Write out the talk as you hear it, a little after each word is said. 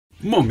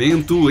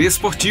Momento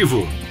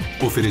esportivo.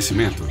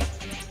 Oferecimento.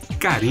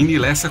 Carine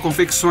Lessa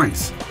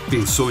Confecções.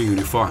 Pensou em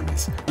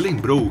uniformes?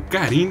 Lembrou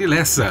Carine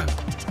Lessa.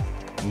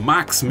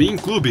 Max Min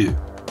Clube.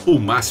 O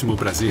máximo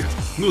prazer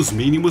nos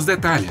mínimos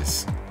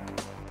detalhes.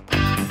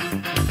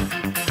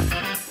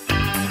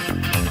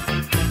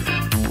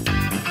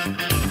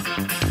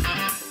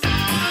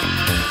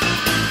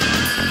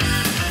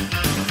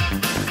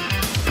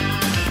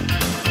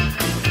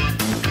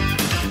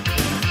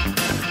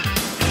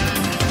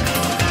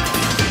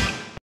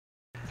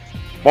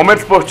 Momento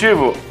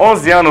esportivo,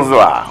 11 anos no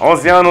ar,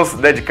 11 anos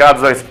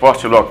dedicados ao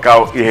esporte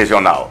local e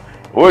regional.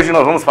 Hoje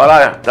nós vamos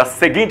falar das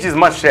seguintes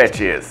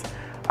manchetes.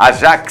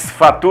 Ajax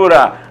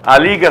fatura a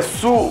Liga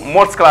Sul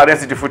Moc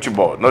de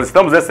Futebol. Nós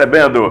estamos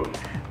recebendo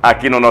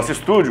aqui no nosso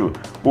estúdio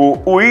o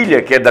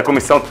Willian, que é da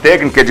comissão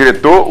técnica,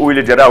 diretor, o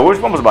Willian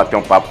Araújo. Vamos bater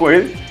um papo com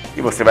ele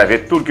e você vai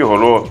ver tudo que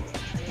rolou,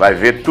 vai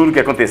ver tudo que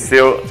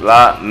aconteceu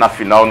lá na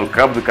final no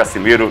campo do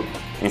Casimiro,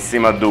 em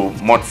cima do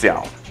Monte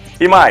Sião.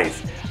 E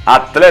mais,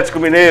 Atlético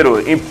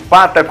Mineiro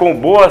empata com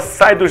Boa,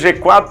 sai do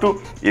G4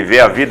 e vê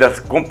a vida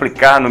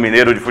complicar no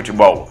Mineiro de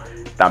Futebol.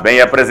 Também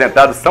é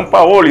apresentado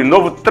Sampaoli,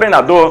 novo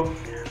treinador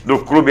do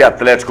Clube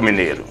Atlético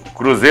Mineiro.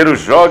 Cruzeiro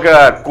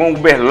joga com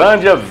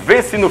Uberlândia,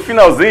 vence no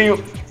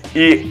finalzinho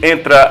e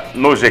entra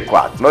no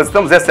G4. Nós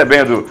estamos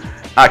recebendo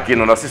aqui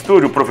no nosso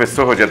estúdio o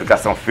professor de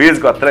Educação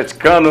Física, o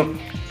atleticano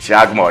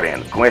Thiago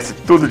Moreno. Conhece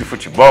tudo de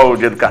futebol,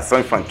 de educação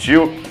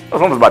infantil. Nós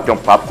vamos bater um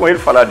papo com ele,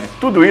 falar de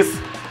tudo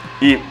isso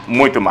e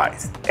muito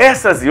mais.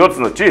 Essas e outras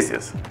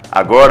notícias,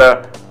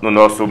 agora no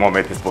nosso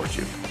Momento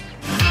Esportivo.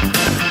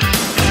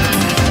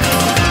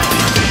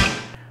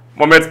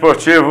 Momento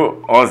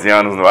Esportivo, 11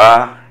 anos no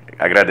ar.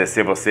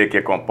 Agradecer você que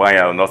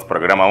acompanha o nosso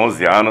programa há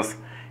 11 anos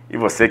e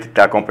você que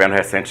está acompanhando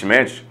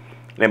recentemente.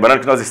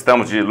 Lembrando que nós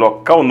estamos de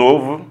local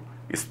novo,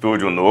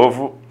 estúdio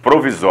novo,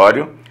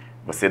 provisório.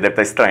 Você deve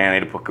estar estranhando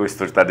ele porque o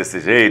estúdio está desse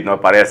jeito, não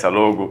aparece a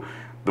logo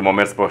do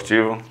Momento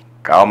Esportivo.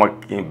 Calma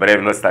que em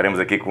breve nós estaremos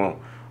aqui com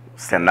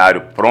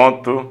cenário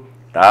pronto,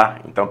 tá?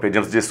 Então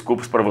pedimos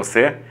desculpas para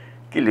você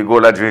que ligou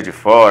lá de Juiz de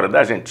Fora, da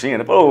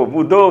Argentina. Pô,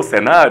 mudou o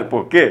cenário,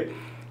 por quê?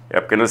 É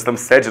porque nós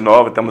estamos sede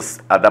nova, estamos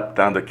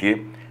adaptando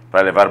aqui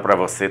para levar para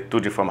você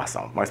tudo de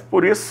informação. Mas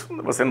por isso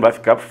você não vai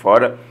ficar por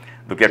fora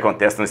do que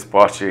acontece no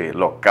esporte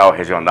local,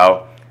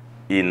 regional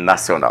e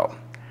nacional.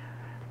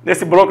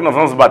 Nesse bloco nós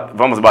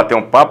vamos bater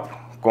um papo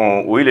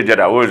com o Willian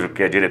Araújo,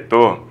 que é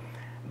diretor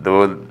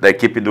da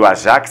equipe do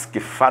Ajax, que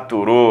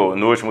faturou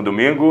no último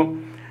domingo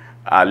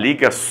a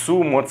Liga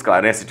Sul Moc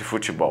de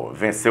Futebol.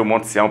 Venceu o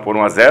Monte Sião por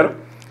 1-0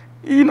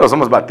 e nós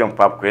vamos bater um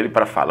papo com ele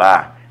para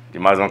falar de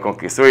mais uma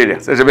conquista. Willian,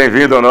 seja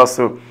bem-vindo ao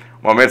nosso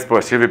Momento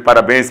Esportivo e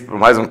parabéns por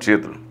mais um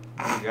título.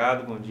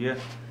 Obrigado, bom dia.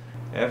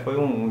 Foi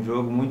um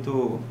jogo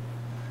muito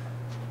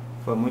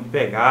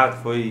pegado,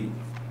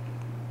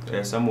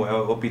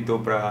 Samuel optou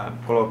para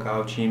colocar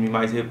o time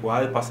mais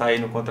recuado para sair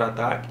no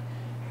contra-ataque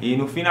e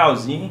no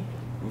finalzinho,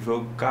 o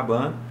jogo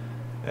acabando,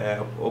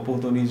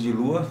 oportunismo de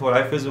Lua, foi lá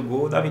e fez o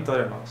gol da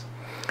vitória nossa.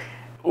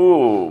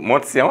 O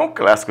Monte Sião é um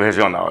clássico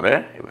regional,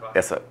 né?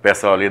 Essa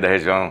pessoal ali da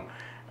região,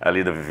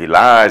 ali da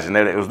Village,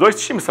 né? Os dois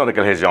times são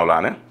daquela região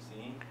lá, né?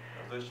 Sim,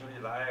 os dois times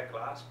de lá é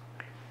clássico.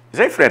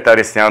 Já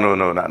enfrentaram esse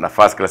ano na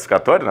fase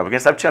classificatória? Não? Porque quem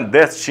sabe tinha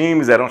 10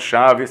 times, eram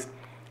chaves.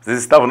 Vocês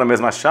estavam na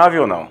mesma chave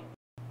ou não?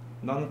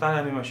 Nós não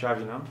estávamos na mesma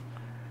chave, não.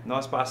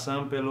 Nós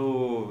passamos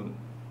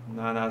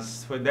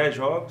foi 10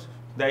 jogos,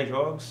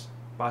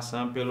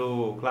 passamos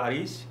pelo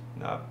Clarice,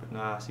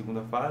 na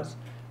segunda fase,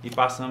 e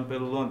passamos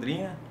pelo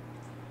Londrina.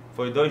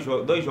 Foi dois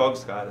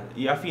jogos, cara.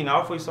 E a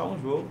final foi só um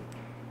jogo.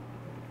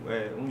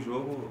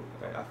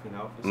 A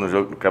final foi no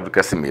jogo do Cabo do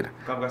Casimiro.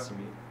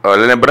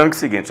 Olha, lembrando que é o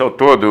seguinte, ao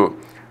todo,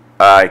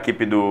 a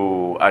equipe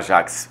do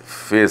Ajax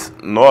fez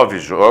 9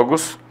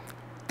 jogos,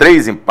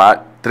 3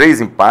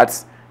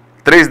 empates,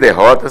 3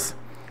 derrotas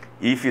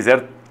e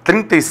fizeram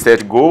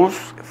 37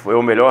 gols. Foi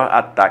o melhor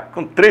ataque.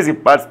 Com 3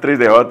 empates, 3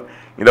 derrotas,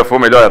 ainda foi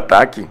o melhor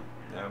ataque.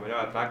 O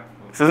melhor ataque.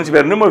 Vocês não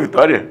tiveram nenhuma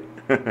vitória?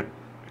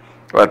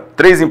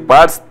 3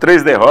 empates,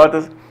 3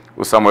 derrotas.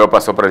 O Samuel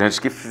passou pra gente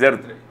que fizeram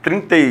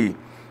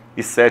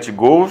 37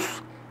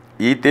 gols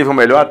e teve o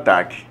melhor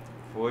ataque.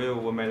 Foi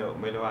o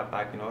melhor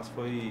ataque nosso,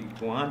 foi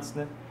com antes,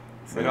 né?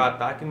 O melhor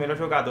ataque e o melhor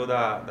jogador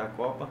da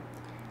Copa.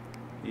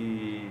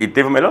 E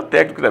teve o melhor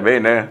técnico também,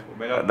 né? O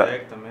melhor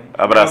técnico também.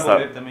 Abraçar,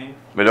 melhor goleiro também.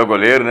 Melhor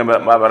goleiro, né?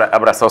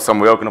 Abraçar o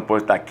Samuel, que não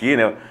pôde estar aqui,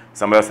 né? O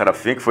Samuel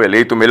Serafim, que foi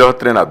eleito o melhor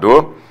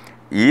treinador.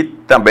 E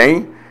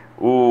também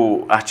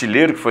o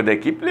artilheiro, que foi da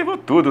equipe, levou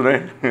tudo,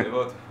 né?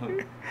 Levou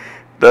tudo.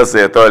 Tá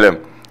certo, olha,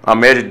 uma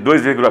média de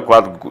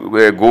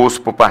 2,4 gols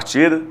por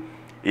partida.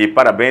 E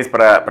parabéns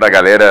para a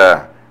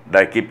galera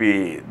da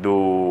equipe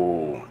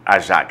do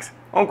Ajax.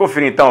 Vamos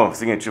conferir então o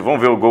seguinte, vamos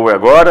ver o gol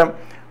agora.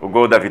 O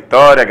gol da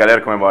vitória, a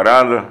galera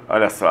comemorando.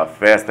 Olha só a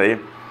festa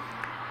aí.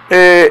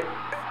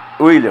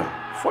 Willian,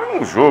 foi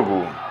um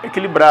jogo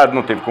equilibrado,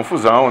 não teve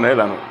confusão, né?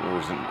 Lá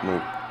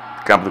no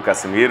campo do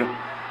Casimiro.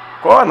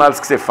 Qual a análise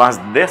que você faz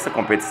dessa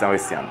competição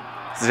esse ano?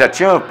 Você já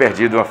tinha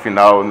perdido uma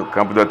final no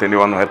campo do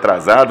Ateneu ano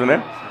retrasado,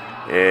 né?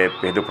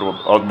 Perdeu para o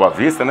Alto Boa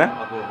Vista, né?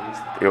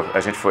 a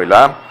gente foi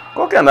lá.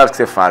 Qual que é a análise que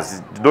você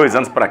faz de 2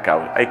 anos para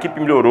cá? A equipe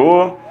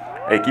melhorou,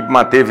 a equipe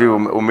manteve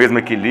o mesmo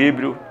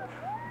equilíbrio?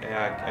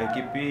 A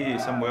equipe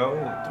Samuel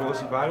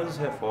trouxe vários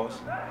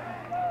reforços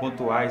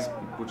pontuais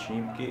para o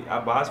time, porque a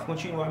base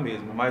continua a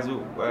mesma, mas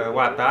o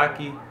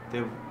ataque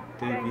teve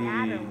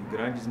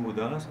grandes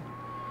mudanças.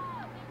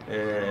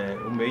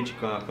 O meio de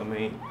campo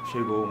também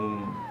chegou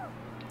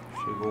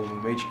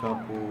um meio de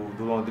campo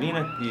do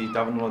Londrina, que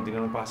estava no Londrina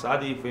ano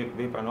passado e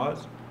veio para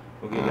nós,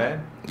 o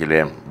Guilherme.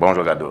 Guilherme, bom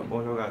jogador.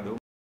 Bom jogador.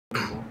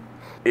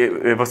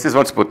 E vocês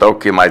vão disputar o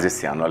que mais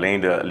esse ano? Além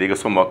da Liga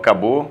Sul Moc,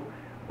 acabou,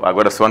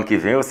 agora só ano que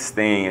vem vocês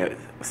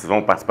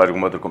vão participar de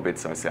alguma outra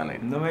competição esse ano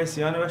ainda? Não,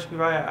 esse ano eu acho que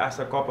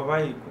essa Copa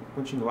vai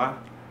continuar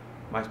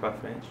mais para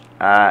frente.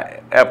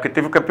 Porque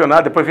teve o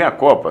campeonato, depois vem a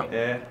Copa.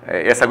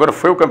 Essa agora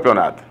foi o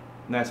campeonato?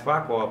 Não, essa foi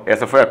a Copa.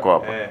 Essa foi a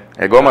Copa.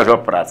 É igual o Major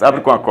Prats,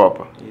 abre com a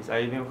Copa. Isso,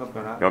 aí vem o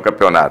campeonato. Vem o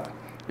campeonato.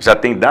 Já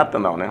tem data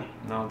não, né?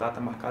 Não,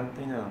 data marcada não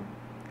tem não.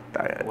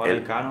 Tá, o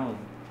Alencar não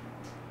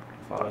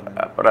fala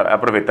ainda.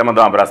 Aproveitar e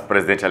mandar um abraço para o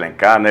presidente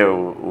Alencar, né,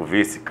 o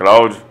vice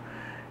Cláudio.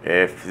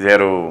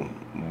 Fizeram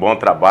um bom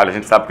trabalho. A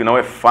gente sabe que não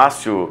é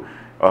fácil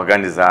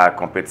organizar a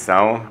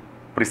competição,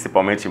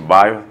 principalmente em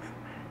bairro,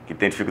 que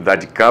tem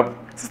dificuldade de campo.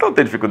 Vocês não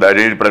têm dificuldade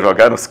ainda para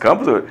jogar nos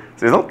campos?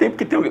 Vocês não têm,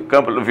 porque tem um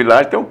campo, no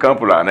Village tem um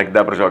campo lá, né, que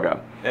dá para jogar.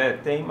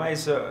 Tem,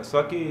 mas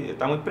só que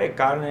está muito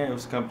precário, né,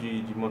 os campos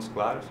de Montes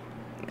Claros.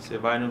 Você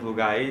vai no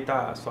lugar aí,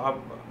 tá só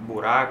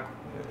buraco.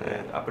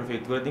 A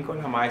prefeitura tem que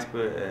olhar mais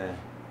para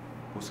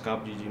os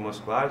campos de Montes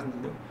Claros,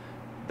 entendeu?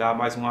 Dar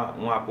mais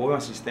um apoio, uma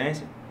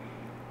assistência,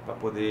 para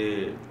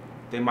poder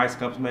ter mais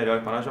campos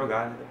melhores para nós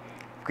jogar, né?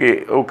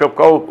 Porque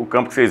qual o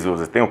campo que vocês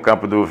usam? Tem o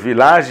campo do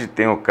Village,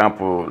 tem o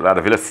campo lá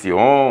da Vila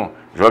Sion,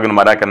 joga no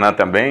Maracanã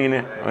também,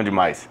 né? Onde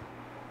mais?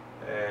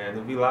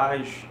 No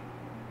Village,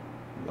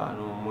 lá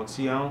no Monte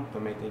Sião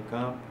também tem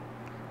campo.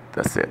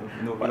 Tá certo.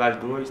 No Village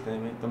 2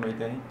 também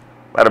tem.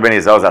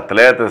 Parabenizar os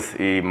atletas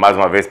e, mais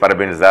uma vez,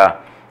 parabenizar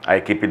a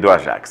equipe do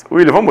Ajax.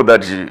 Willian, vamos mudar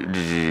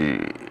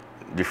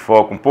de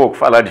foco um pouco,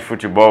 falar de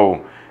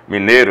futebol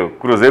mineiro.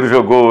 Cruzeiro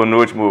jogou no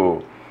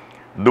último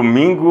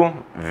domingo,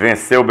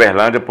 venceu o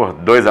Uberlândia por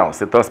 2-1.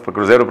 Você torce para o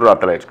Cruzeiro ou para o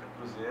Atlético?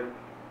 Cruzeiro.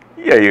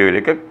 E aí,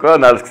 Willian, qual a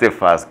análise que você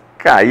faz?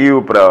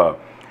 Caiu para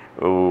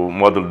o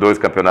módulo 2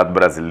 do Campeonato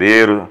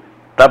Brasileiro,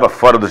 estava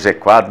fora do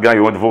G4,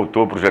 ganhou onde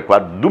voltou para o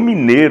G4 do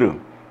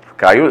Mineiro.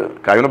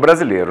 Caiu no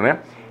Brasileiro, né?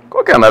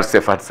 Qual que é a análise que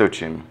você faz do seu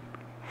time?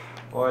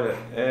 Olha,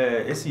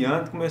 esse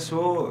ano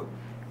começou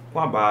com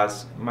a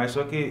base, mas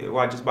só que o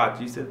Adis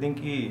Batista tem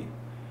que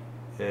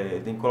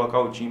colocar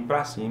o time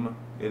para cima.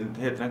 Ele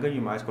retranca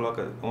demais.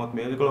 Ontem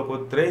mesmo ele colocou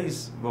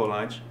 3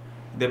 volantes,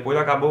 depois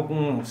acabou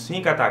com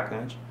 5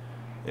 atacantes.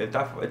 Ele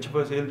tá, tipo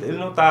assim, ele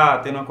não está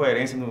tendo uma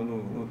coerência no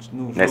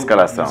jogo, na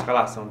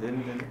escalação dele,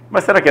 entendeu?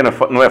 Mas será que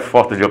não é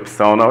falta de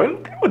opção, não? Ele não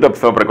tem muita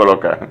opção para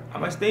colocar.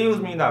 Mas tem os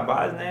meninos da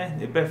base, né?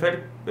 Ele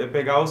prefere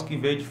pegar os que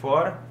veio de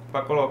fora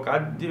para colocar,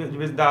 de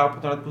vez em dar a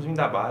oportunidade para os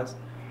meninos da base.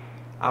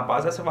 A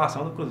base da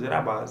salvação do Cruzeiro é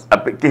a base.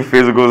 Quem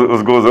fez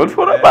os gols ontem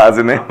foram a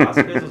base, né? A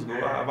base fez os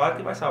gols, a base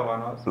que vai salvar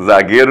nós. O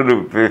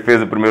zagueiro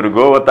fez o primeiro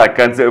gol, o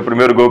atacante, o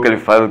primeiro gol que ele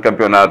faz no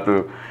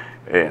campeonato.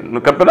 No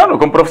campeonato não,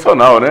 como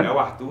profissional, né? É o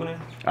Arthur, né?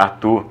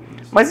 Arthur.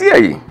 Mas e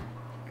aí?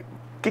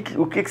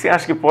 O que você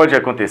acha que pode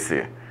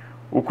acontecer?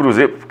 O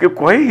Cruzeiro, porque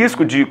corre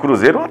risco de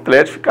Cruzeiro ou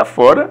Atlético ficar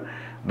fora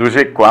do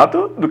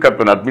G4 do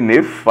Campeonato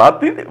Mineiro,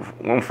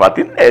 um fato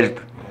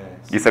inédito.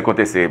 Isso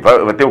acontecer.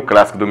 Vai ter o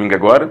clássico domingo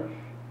agora.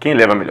 Quem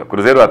leva melhor,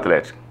 Cruzeiro ou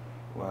Atlético?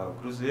 O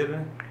Cruzeiro,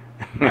 né?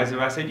 Mas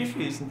vai ser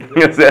difícil,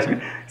 entendeu? Você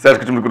acha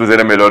que o time do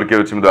Cruzeiro é melhor do que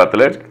o time do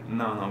Atlético?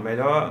 Não,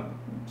 melhor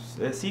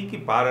se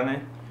equipara,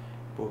 né?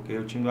 Porque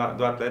o time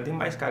do Atlético tem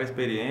mais cara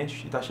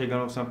experiente e tá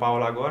chegando no São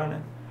Paulo agora,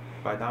 né?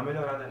 Vai dar uma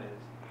melhorada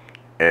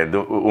neles.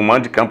 O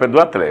mando de campo é do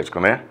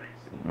Atlético, né?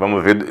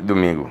 Vamos ver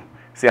domingo.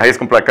 Você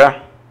arrisca um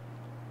placar?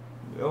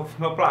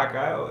 Meu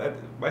placar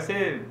vai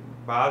ser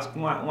básico,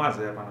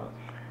 1-0 para nós.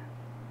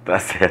 Tá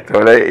certo.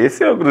 Olha,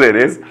 esse é o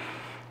cruzeirense.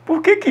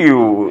 Por que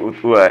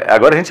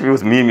agora a gente viu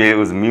os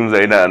mimos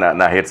aí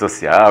na rede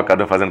social,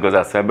 cada um fazendo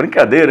coisa assim, é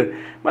brincadeira,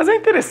 mas é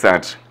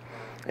interessante.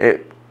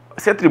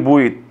 Você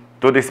atribui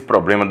todo esse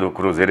problema do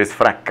Cruzeiro, esse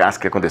fracasso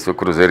que aconteceu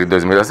com o Cruzeiro em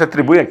 2000, você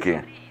atribui a quê?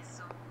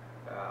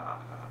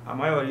 A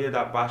maioria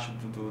da parte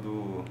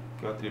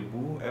que eu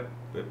atribuo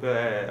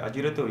é a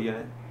diretoria,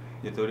 né?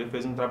 A diretoria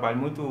fez um trabalho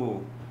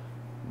muito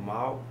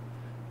mal,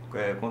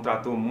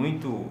 contratou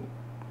muito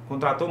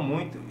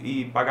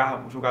e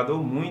pagava o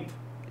jogador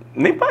muito.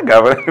 Nem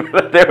pagava,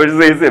 até hoje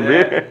sem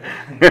receber.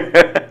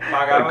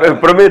 Pagava,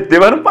 prometeu,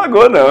 mas não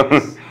pagou, não.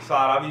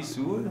 Salário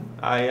absurdo.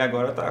 Aí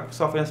agora tá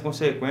sofrendo as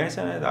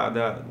consequências, né?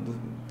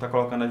 Tá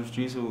colocando na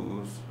justiça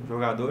os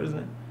jogadores,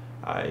 né?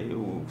 Aí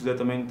o Cruzeiro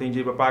também não tem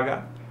dinheiro para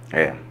pagar.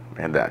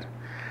 Verdade.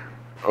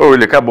 Ô,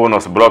 Willian, acabou o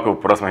nosso bloco. O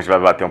próximo a gente vai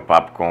bater um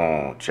papo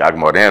com o Thiago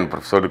Moreno,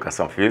 professor de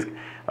Educação Física.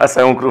 Vai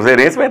sair um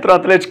cruzeirense e vai entrar um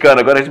atleticano.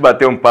 Agora a gente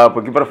bateu um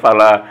papo aqui para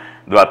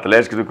falar do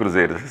Atlético e do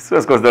Cruzeiro.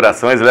 Suas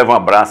considerações, leva um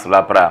abraço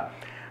lá para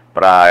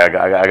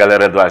a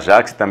galera do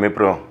Ajax e também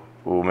para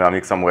o meu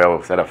amigo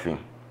Samuel Serafim.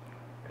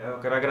 Eu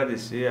quero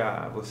agradecer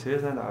a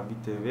vocês, né, da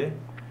VTV,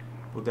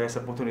 por dar essa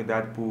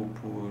oportunidade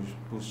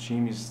para os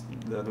times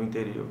do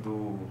interior,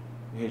 do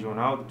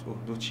regional,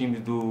 dos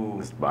times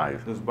dos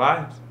bairros.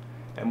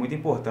 É muito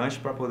importante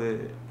para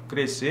poder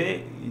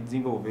crescer e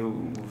desenvolver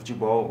o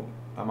futebol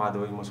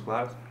amador em Montes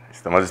Claros.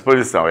 Estamos à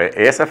disposição.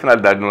 Essa é a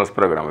finalidade do nosso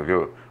programa,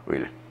 viu,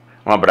 Willian?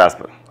 Um abraço.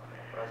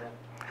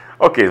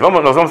 Ok,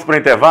 nós vamos para o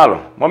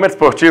intervalo. Momento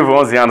Esportivo,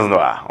 11 anos no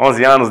ar.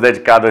 11 anos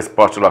dedicado ao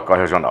esporte local e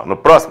regional. No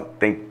próximo,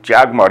 tem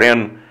Thiago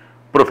Moreno,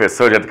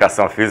 professor de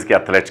Educação Física e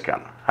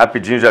atleticano.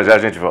 Rapidinho, já já a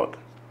gente volta.